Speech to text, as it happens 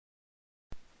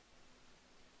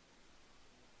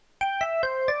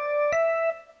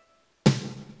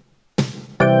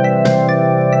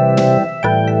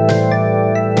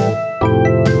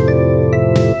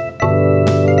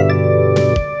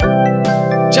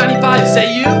God, is that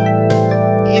you?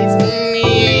 It's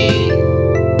me.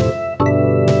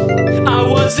 I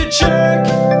was a jerk,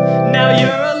 now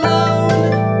you're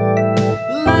alone,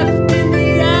 left in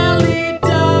the alley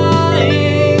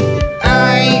dying.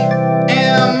 I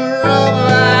am a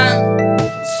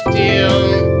robot.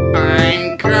 Still,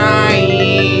 I'm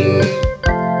crying.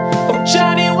 Oh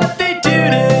Johnny, what they do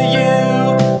to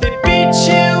you? They beat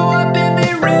you up and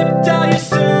they ripped all your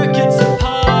circuits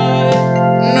apart.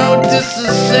 No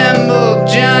disassemble,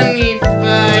 Johnny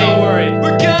Five. Don't worry,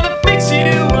 we're gonna fix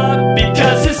you up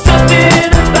because there's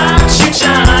something about you,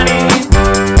 Johnny.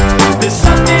 There's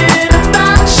something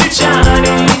about you,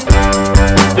 Johnny.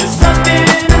 There's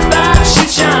something about you,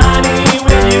 Johnny,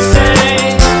 when you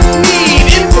say, Need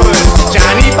input,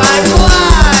 Johnny Five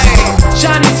Fly.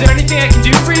 Johnny, is there anything I can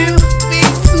do for you?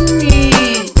 Fix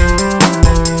me.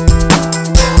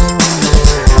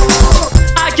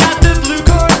 I got the blue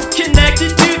cord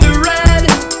connected to the red.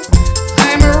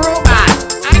 I'm a robot.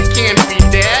 I can't be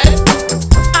dead.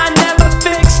 I never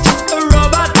fixed a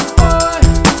robot before.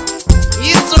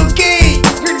 It's okay.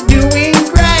 You're doing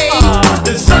great.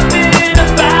 There's something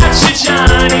about you,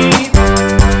 Johnny.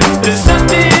 There's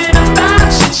something about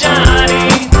you,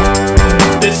 Johnny.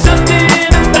 There's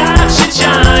something about you,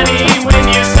 Johnny, when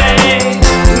you say,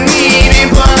 Need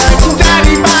input,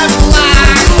 Johnny Five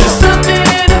Fly. there's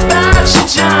something about you,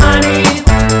 Johnny.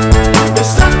 There's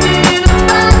something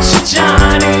about you,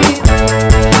 Johnny.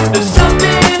 There's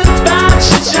something about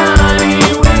you, Johnny,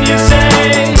 when you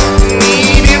say,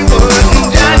 Need input,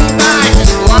 Johnny Five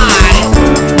Fly.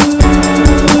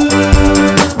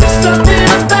 there's something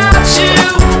about you.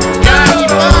 Johnny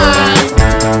Five.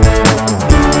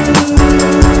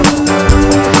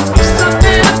 There's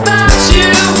something about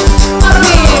you.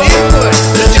 Need input,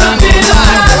 There's Johnny something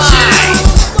Five about Fly.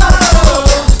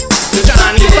 you.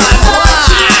 Johnny Five Fly.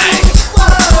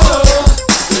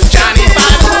 Johnny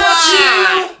Five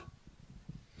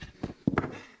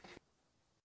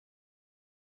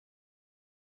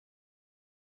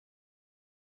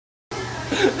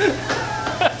Fly.